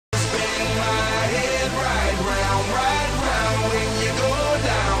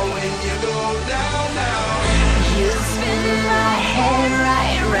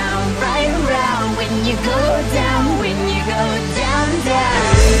go down, when you go down,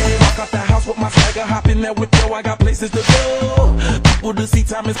 down. Walk out the house with my swagger, hop in that whip, yo, I got places to go. People to see,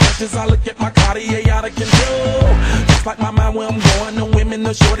 time is precious, I look at my Cartier out of control. Just like my mind where I'm going, the women,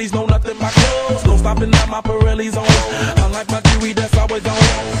 the shorties know nothing but clothes. No stopping at my Pirelli's on, unlike my jewelry that's always on.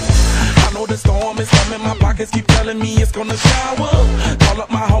 I know the storm is coming, my pockets keep telling me it's gonna shower. Call up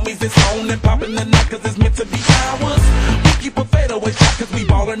my homies, it's on and popping the night cause it's meant to be ours. We keep a fadeaway shot cause we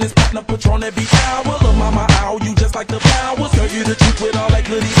ballin' this platinum Patron every hour. Look mama, ow, you just like the flowers. Girl, you the truth with all that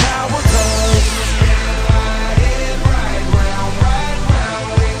goody power.